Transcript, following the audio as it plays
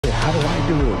how do I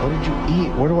do it? What did you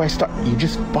eat? Where do I start? You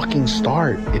just fucking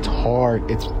start. It's hard.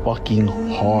 It's fucking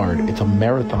hard. It's a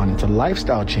marathon. It's a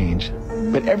lifestyle change.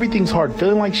 But everything's hard.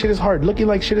 Feeling like shit is hard. Looking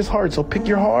like shit is hard. So pick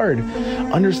your hard.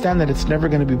 Understand that it's never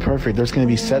going to be perfect. There's going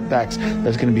to be setbacks.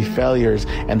 There's going to be failures.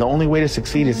 And the only way to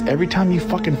succeed is every time you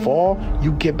fucking fall,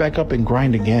 you get back up and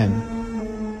grind again.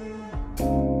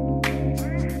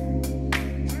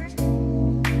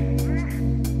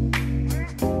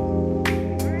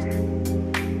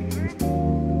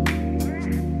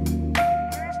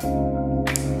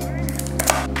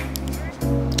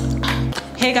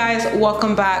 Hey guys,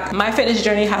 welcome back. My fitness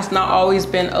journey has not always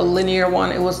been a linear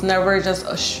one. It was never just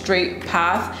a straight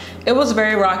path. It was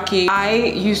very rocky. I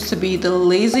used to be the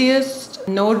laziest,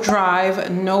 no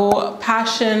drive, no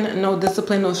passion, no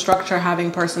discipline, no structure having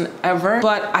person ever.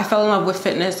 But I fell in love with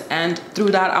fitness, and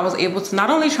through that I was able to not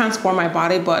only transform my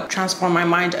body, but transform my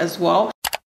mind as well.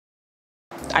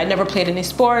 I never played any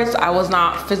sports. I was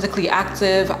not physically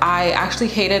active. I actually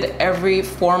hated every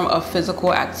form of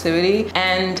physical activity.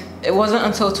 And it wasn't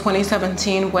until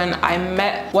 2017 when I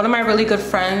met one of my really good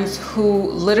friends who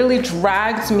literally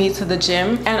dragged me to the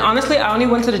gym. And honestly, I only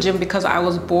went to the gym because I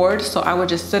was bored. So I would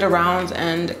just sit around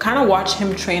and kind of watch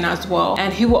him train as well.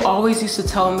 And he would always used to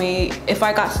tell me if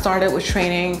I got started with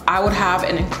training, I would have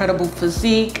an incredible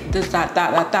physique, this, that.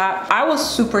 I was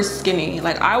super skinny.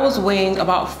 Like I was weighing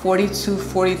about 42,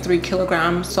 43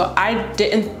 kilograms. So I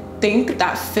didn't think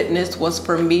that fitness was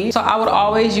for me. So I would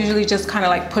always usually just kind of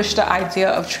like push the idea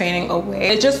of training away.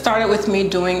 It just started with me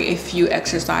doing a few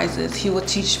exercises. He would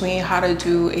teach me how to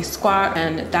do a squat,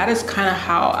 and that is kind of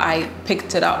how I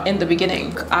picked it up in the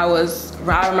beginning. I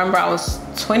remember I was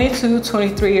 22,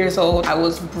 23 years old. I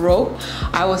was broke.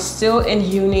 I was still in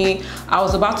uni. I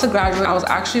was about to graduate. I was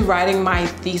actually writing my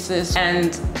thesis,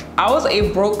 and I was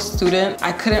a broke student.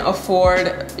 I couldn't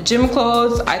afford gym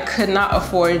clothes. I could not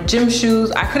afford gym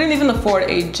shoes. I couldn't even afford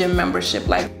a gym membership.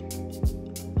 Like,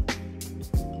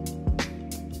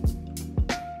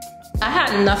 I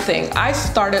had nothing. I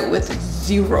started with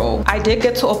zero. I did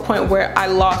get to a point where I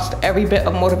lost every bit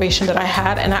of motivation that I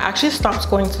had, and I actually stopped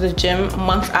going to the gym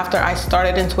months after I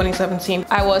started in 2017.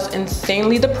 I was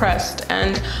insanely depressed,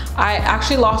 and I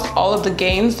actually lost all of the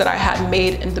gains that I had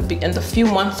made in the few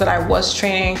months that I was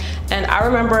training. And I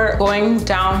remember going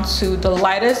down to the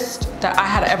lightest that I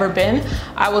had ever been.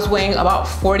 I was weighing about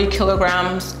 40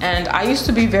 kilograms, and I used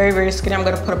to be very, very skinny. I'm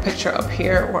gonna put a picture up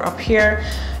here or up here.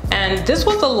 And this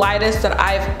was the lightest that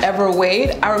I've ever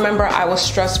weighed. I remember I was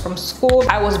stressed from school.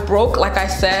 I was broke, like I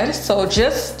said. So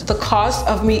just the cost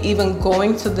of me even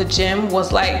going to the gym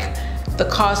was like the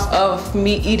cost of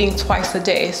me eating twice a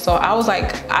day. So I was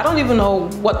like, I don't even know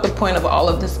what the point of all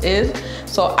of this is.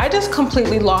 So I just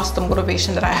completely lost the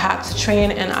motivation that I had to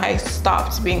train, and I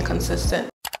stopped being consistent.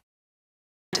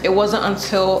 It wasn't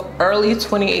until early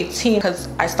 2018, because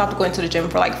I stopped going to the gym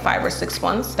for like 5 or 6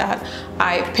 months, that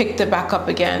I picked it back up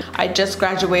again. I just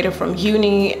graduated from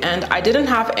uni, and I didn't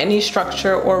have any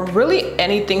structure or really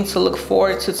anything to look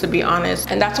forward to be honest.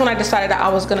 And that's when I decided that I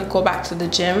was gonna go back to the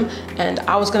gym, and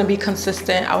I was gonna be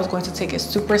consistent. I was going to take it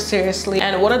super seriously.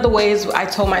 And one of the ways I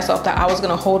told myself that I was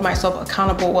gonna hold myself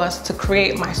accountable was to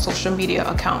create my social media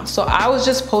account. So I was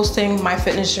just posting my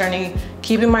fitness journey,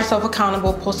 keeping myself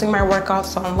accountable, posting my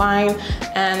workouts online,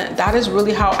 and that is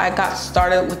really how I got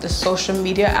started with the social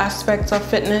media aspects of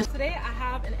fitness. Today I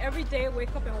have an everyday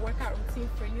wake up and workout routine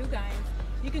for you guys.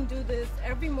 You can do this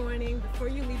every morning before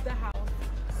you leave the house.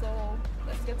 So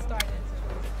let's get started.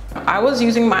 I was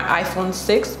using my iPhone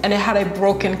 6 and it had a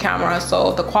broken camera,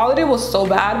 so the quality was so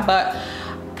bad, but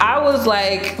I was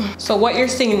like, so what you're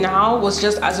seeing now was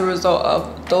just as a result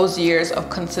of those years of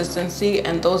consistency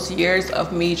and those years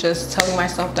of me just telling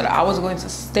myself that I was going to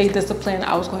stay disciplined,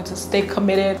 I was going to stay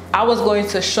committed, I was going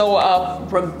to show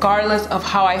up regardless of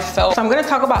how I felt. So I'm gonna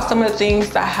talk about some of the things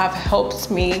that have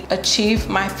helped me achieve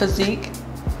my physique.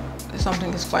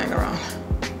 Something is flying around.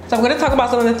 So I'm gonna talk about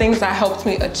some of the things that helped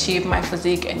me achieve my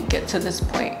physique and get to this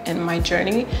point in my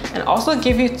journey, and also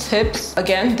give you tips.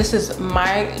 Again, this is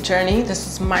my journey, this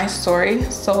is my story,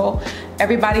 so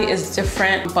everybody is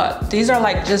different, but these are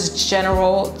like just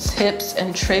general tips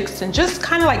and tricks and just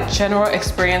kind of like general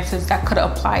experiences that could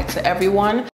apply to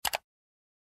everyone.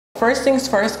 First things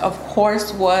first, of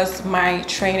course, was my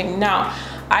training. Now,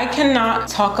 I cannot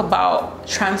talk about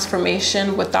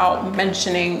transformation without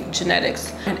mentioning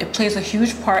genetics, and it plays a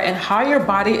huge part in how your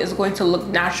body is going to look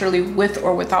naturally with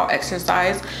or without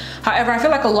exercise. However, I feel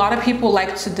like a lot of people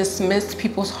like to dismiss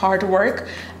people's hard work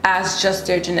as just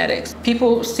their genetics.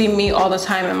 People see me all the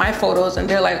time in my photos and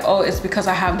they're like, oh, it's because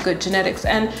I have good genetics.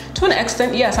 And to an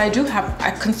extent, yes, I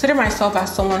consider myself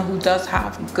as someone who does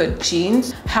have good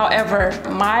genes. However,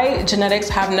 my genetics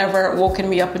have never woken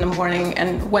me up in the morning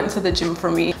and went to the gym for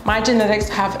me. My genetics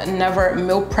have never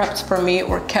meal prepped for me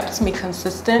or kept me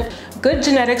consistent. Good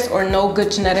genetics or no good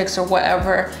genetics or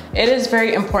whatever, it is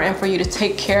very important for you to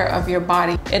take care of your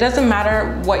body. It doesn't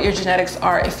matter what your genetics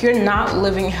are. If you're not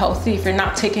living healthy, if you're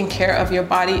not taking care of your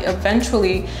body,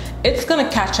 eventually it's gonna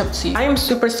catch up to you. I am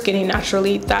super skinny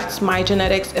naturally. That's my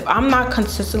genetics. If I'm not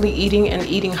consistently eating and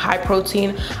eating high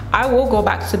protein, I will go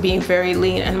back to being very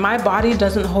lean, and my body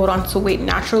doesn't hold on to weight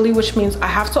naturally, which means I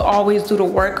have to always do the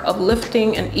work of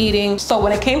lifting and eating. So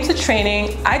when it came to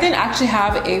training, I didn't actually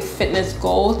have a fitness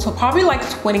goal till probably like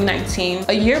 2019.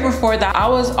 A year before that, I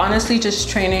was honestly just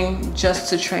training just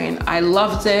to train. I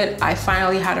loved it. I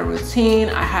finally had a routine.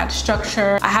 I had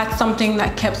structure. I had something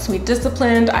that kept me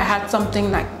disciplined. I had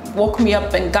something that woke me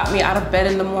up and got me out of bed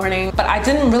in the morning, but I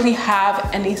didn't really have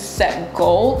any set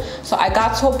goal. So I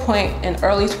got to a point in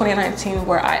early 2019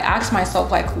 where I asked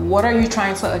myself, like, what are you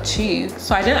trying to achieve?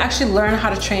 So I didn't actually learn how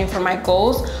to train for my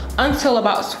goals until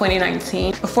about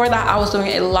 2019. Before that, I was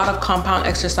doing a lot of compound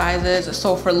exercises.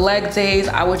 So for leg days,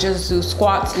 I would just do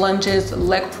squats, lunges,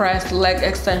 leg press, leg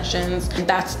extensions, and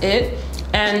that's it.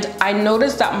 And I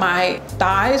noticed that my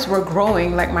thighs were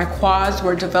growing, like my quads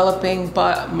were developing,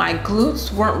 but my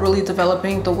glutes weren't really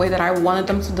developing the way that I wanted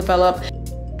them to develop.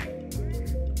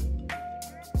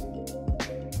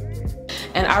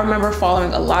 And I remember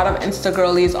following a lot of Insta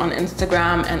girlies on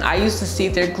Instagram, and I used to see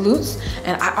their glutes,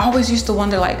 and I always used to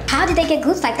wonder, like, how did they get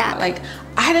glutes like that? Like,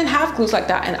 I didn't have glutes like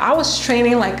that, and I was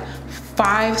training like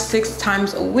 5-6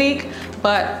 times a week,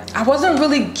 but I wasn't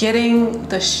really getting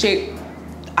the shape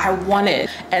I wanted.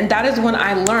 And that is when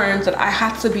I learned that I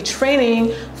had to be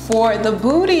training for the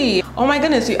booty. Oh my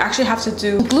goodness, you actually have to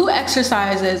do glute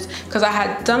exercises, because I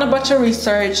had done a bunch of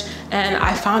research and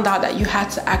I found out that you had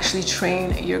to actually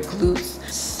train your glutes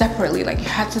separately. Like, you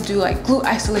had to do like glute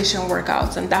isolation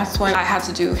workouts, and that's when I had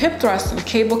to do hip thrusts and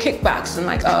cable kickbacks and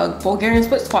like Bulgarian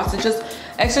split squats and just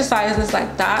exercises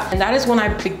like that. And that is when I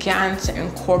began to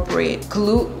incorporate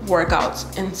glute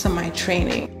workouts into my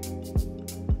training.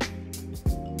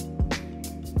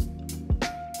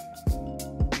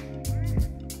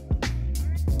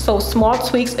 So small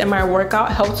tweaks in my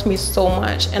workout helped me so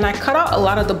much, and I cut out a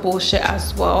lot of the bullshit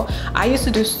as well. I used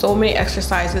to do so many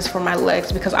exercises for my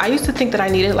legs because I used to think that I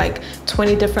needed like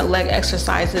 20 different leg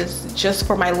exercises just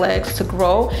for my legs to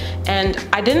grow, and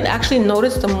I didn't actually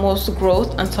notice the most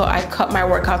growth until I cut my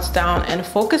workouts down and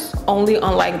focused only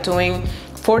on like doing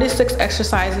 46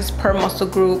 exercises per muscle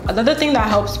group. Another thing that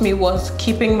helps me was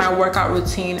keeping my workout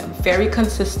routine very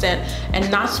consistent and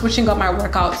not switching up my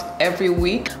workouts every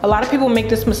week. A lot of people make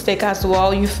this mistake as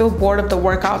well. You feel bored of the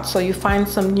workout, so you find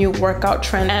some new workout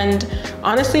trend. And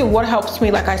honestly, what helps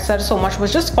me, like I said so much,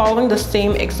 was just following the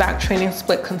same exact training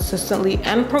split consistently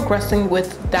and progressing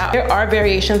with that. There are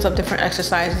variations of different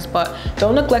exercises, but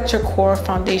don't neglect your core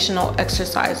foundational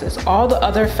exercises. All the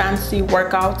other fancy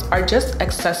workouts are just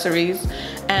accessories.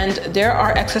 And there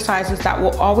are exercises that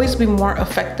will always be more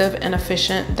effective and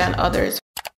efficient than others.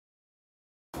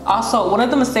 Also, one of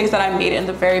the mistakes that I made in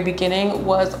the very beginning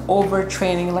was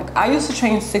overtraining. Like, I used to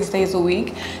train 6 days a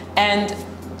week, and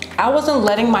I wasn't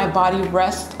letting my body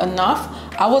rest enough.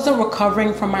 I wasn't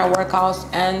recovering from my workouts,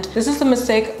 and this is a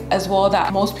mistake as well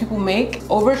that most people make,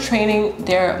 overtraining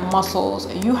their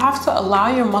muscles. You have to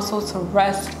allow your muscles to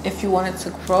rest if you want it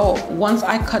to grow. Once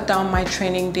I cut down my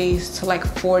training days to like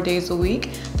 4 days a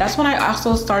week, that's when I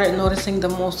also started noticing the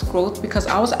most growth, because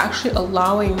I was actually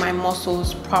allowing my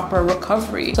muscles proper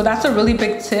recovery. So that's a really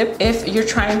big tip. If you're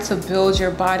trying to build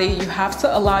your body, you have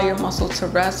to allow your muscle to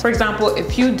rest. For example,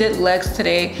 if you did legs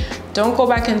today, don't go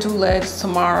back and do legs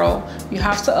tomorrow. You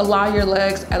have to allow your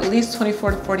legs at least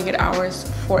 24 to 48 hours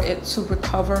for it to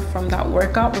recover from that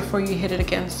workout before you hit it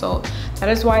again. So that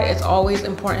is why it's always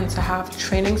important to have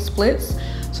training splits,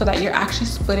 so that you're actually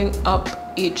splitting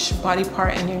up each body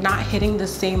part and you're not hitting the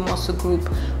same muscle group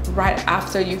right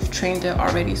after you've trained it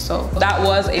already. So that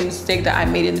was a mistake that I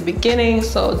made in the beginning.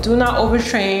 So do not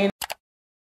overtrain.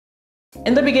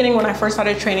 In the beginning, when I first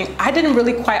started training, I didn't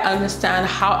really quite understand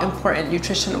how important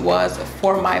nutrition was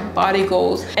for my body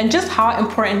goals and just how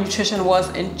important nutrition was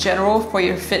in general for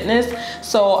your fitness.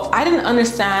 So I didn't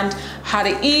understand how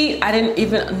to eat. I didn't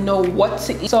even know what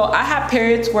to eat. So I had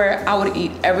periods where I would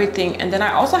eat everything, and then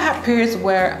I also had periods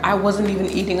where I wasn't even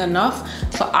eating enough.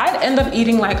 So I'd end up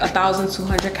eating like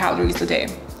 1,200 calories a day.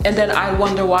 and then I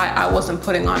wonder why I wasn't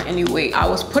putting on any weight. I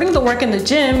was putting the work in the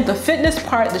gym. The fitness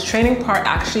part, the training part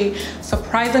actually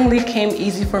surprisingly came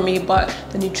easy for me, but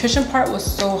the nutrition part was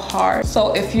so hard.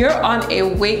 So if you're on a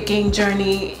weight gain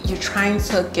journey, you're trying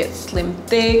to get slim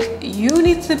thick, you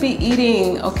need to be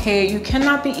eating, okay? You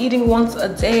cannot be eating once a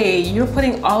day. You're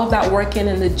putting all of that work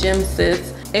in the gym,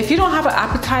 sis. If you don't have an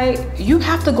appetite, you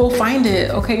have to go find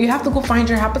it, okay? You have to go find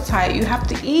your appetite. You have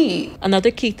to eat. Another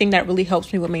key thing that really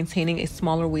helps me with maintaining a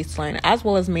smaller waistline, as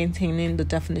well as maintaining the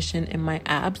definition in my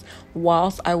abs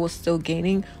whilst I was still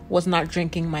gaining, was not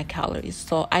drinking my calories.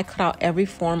 So I cut out every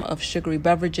form of sugary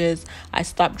beverages. I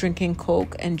stopped drinking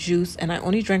Coke and juice, and I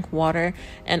only drank water.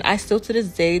 And I still to this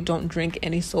day don't drink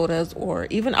any sodas or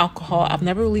even alcohol. I've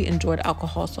never really enjoyed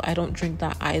alcohol, so I don't drink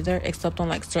that either, except on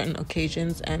like certain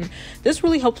occasions. And this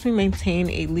really helps me maintain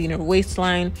a leaner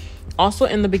waistline. Also,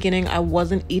 in the beginning, I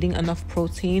wasn't eating enough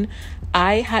protein.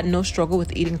 I had no struggle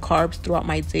with eating carbs throughout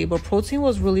my day, but protein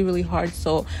was really hard.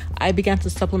 So I began to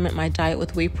supplement my diet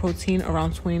with whey protein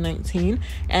around 2019.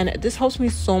 And this helps me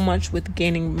so much with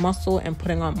gaining muscle and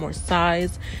putting on more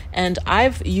size. And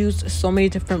I've used so many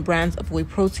different brands of whey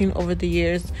protein over the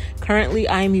years. Currently,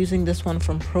 I am using this one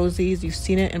from Prozis. You've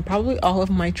seen it in probably all of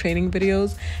my training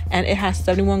videos. And it has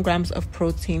 71 grams of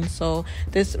protein. So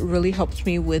this really helps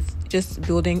me with just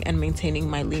building and maintaining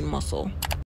my lean muscle.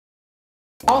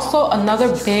 Also,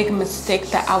 another big mistake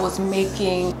that I was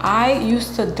making, I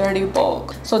used to dirty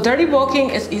bulk. So dirty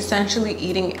bulking is essentially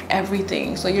eating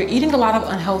everything. So you're eating a lot of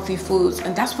unhealthy foods,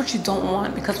 and that's what you don't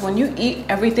want, because when you eat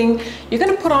everything, you're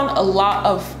gonna put on a lot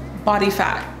of body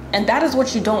fat. And that is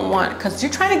what you don't want, because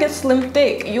you're trying to get slim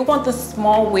thick. You want the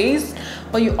small waist,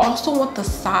 but you also want the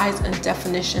size and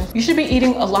definition. You should be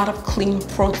eating a lot of clean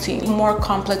protein, more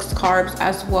complex carbs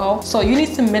as well. So you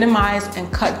need to minimize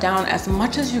and cut down as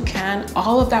much as you can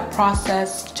all of that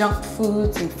processed junk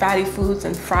foods and fatty foods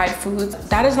and fried foods.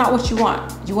 That is not what you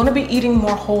want. You want to be eating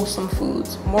more wholesome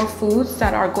foods, more foods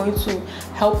that are going to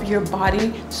help your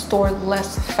body store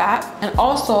less fat. And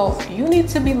also, you need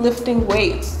to be lifting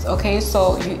weights, okay?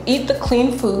 So you eat the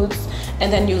clean foods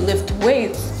and then you lift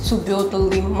weights to build the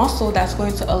lean muscle that's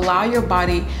going to allow your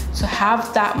body to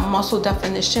have that muscle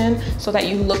definition so that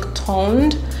you look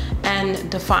toned and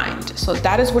defined. So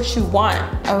that is what you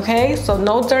want, okay? So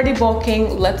no dirty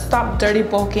bulking. Let's stop dirty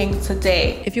bulking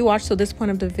today. If you watched to this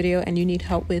point of the video and you need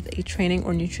help with a training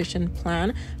or nutrition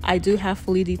plan, I do have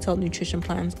fully detailed nutrition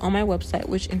plans on my website,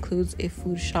 which includes a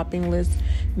food shopping list,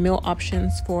 meal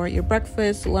options for your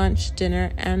breakfast, lunch,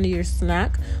 dinner, and your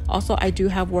snack. Also, I do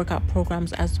have workout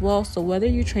programs as well. So whether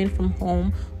you train from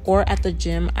home or at the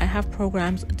gym, I have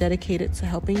programs dedicated to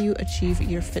helping you achieve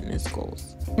your fitness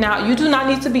goals. Now, you do not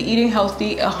need to be eating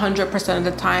healthy 100% of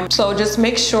the time. So just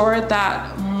make sure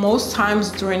that most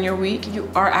times during your week, you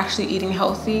are actually eating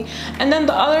healthy. And then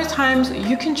the other times,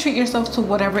 you can treat yourself to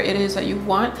whatever it is that you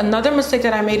want. Another mistake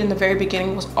that I made in the very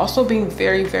beginning was also being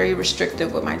very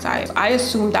restrictive with my diet. I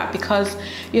assumed that because,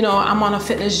 you know, I'm on a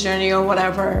fitness journey or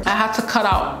whatever, I had to cut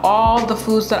out all the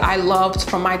foods that I loved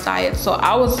from my diet. So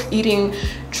I was eating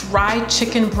dry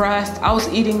chicken breast, I was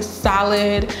eating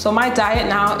salad. So my diet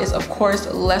now is, of course,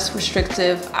 less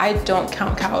restrictive. I don't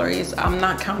count calories. I'm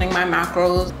not counting my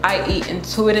macros. I eat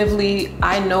intuitively.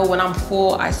 I know when I'm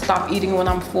full. I stop eating when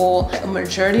I'm full. The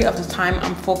majority of the time,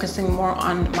 I'm focusing more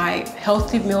on my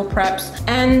healthy meal preps.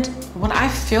 And when I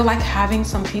feel like having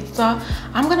some pizza,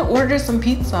 I'm gonna order some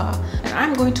pizza and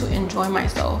I'm going to enjoy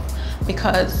myself,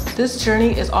 because this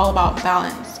journey is all about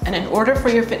balance. And in order for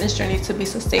your fitness journey to be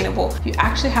sustainable, you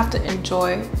actually have to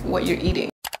enjoy what you're eating.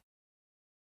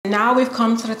 Now we've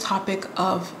come to the topic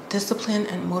of discipline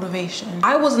and motivation.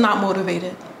 I was not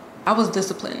motivated. I was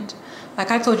disciplined.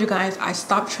 Like I told you guys, I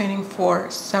stopped training for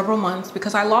several months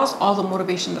because I lost all the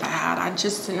motivation that I had. I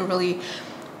just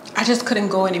couldn't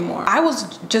go anymore. I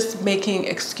was just making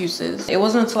excuses. It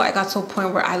wasn't until I got to a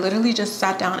point where I literally just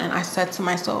sat down and I said to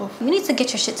myself, you need to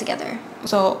get your shit together.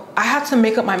 So I had to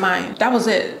make up my mind. That was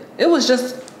it. It was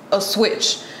just a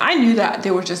switch. I knew that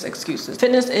they were just excuses.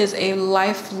 Fitness is a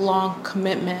lifelong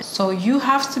commitment. So you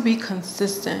have to be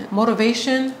consistent.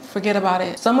 Motivation, forget about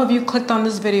it. Some of you clicked on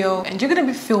this video and you're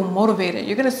gonna feel motivated.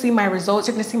 You're gonna see my results,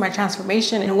 you're gonna see my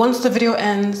transformation. And once the video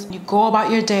ends, you go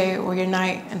about your day or your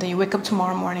night, and then you wake up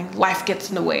tomorrow morning, life gets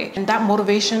in the way. And that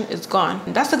motivation is gone.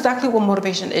 And that's exactly what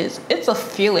motivation is. It's a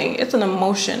feeling, it's an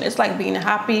emotion. It's like being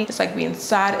happy, it's like being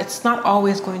sad. It's not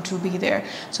always going to be there.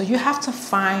 So you have to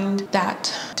find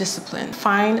that discipline.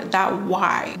 Find that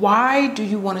why. Why do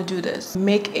you want to do this?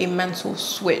 Make a mental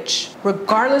switch.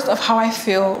 Regardless of how I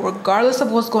feel, regardless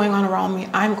of what's going on around me,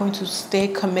 I'm going to stay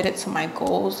committed to my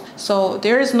goals. So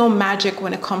there is no magic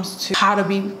when it comes to how to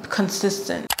be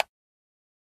consistent.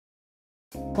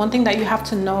 One thing that you have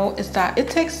to know is that it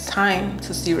takes time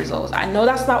to see results. I know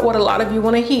that's not what a lot of you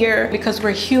want to hear because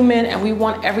we're human and we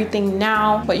want everything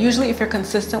now. But usually if you're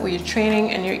consistent with your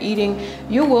training and your eating,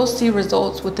 you will see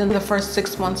results within the first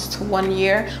 6 months to 1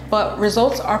 year. But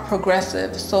results are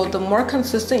progressive. So the more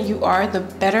consistent you are, the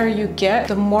better you get,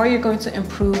 the more you're going to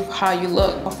improve how you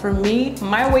look. But for me,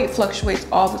 my weight fluctuates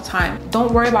all the time.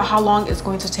 Don't worry about how long it's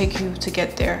going to take you to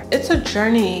get there. It's a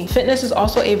journey. Fitness is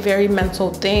also a very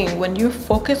mental thing. When you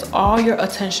focus all your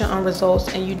attention on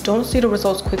results and you don't see the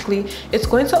results quickly, it's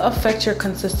going to affect your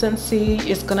consistency.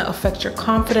 It's going to affect your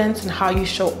confidence and how you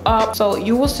show up. So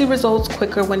you will see results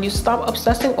quicker when you stop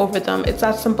obsessing over them. It's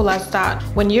as simple as that.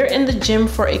 When you're in the gym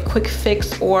for a quick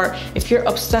fix, or if you're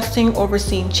obsessing over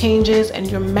seeing changes and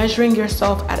you're measuring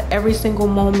yourself at every single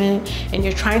moment and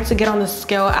you're trying to get on the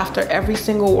scale after every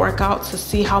single workout to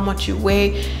see how much you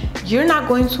weigh, you're not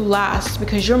going to last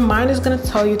because your mind is going to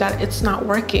tell you that it's not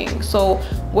working. So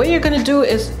what you're going to do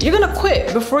is you're going to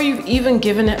quit before you've even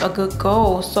given it a good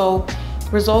go. So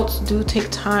results do take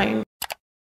time.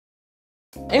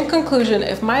 In conclusion,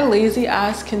 if my lazy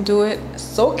ass can do it,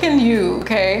 so can you,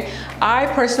 okay? I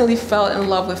personally fell in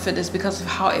love with fitness because of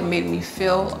how it made me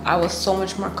feel. I was so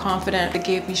much more confident. It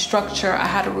gave me structure. I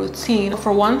had a routine.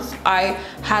 For once, I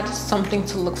had something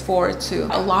to look forward to.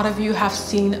 A lot of you have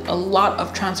seen a lot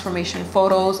of transformation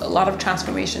photos, a lot of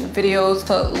transformation videos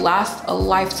to last a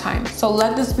lifetime. So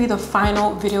let this be the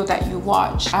final video that you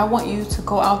watch. I want you to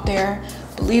go out there,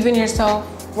 believe in yourself,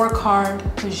 work hard,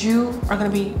 because you are gonna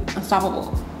be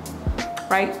unstoppable,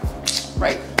 right?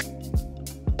 Right.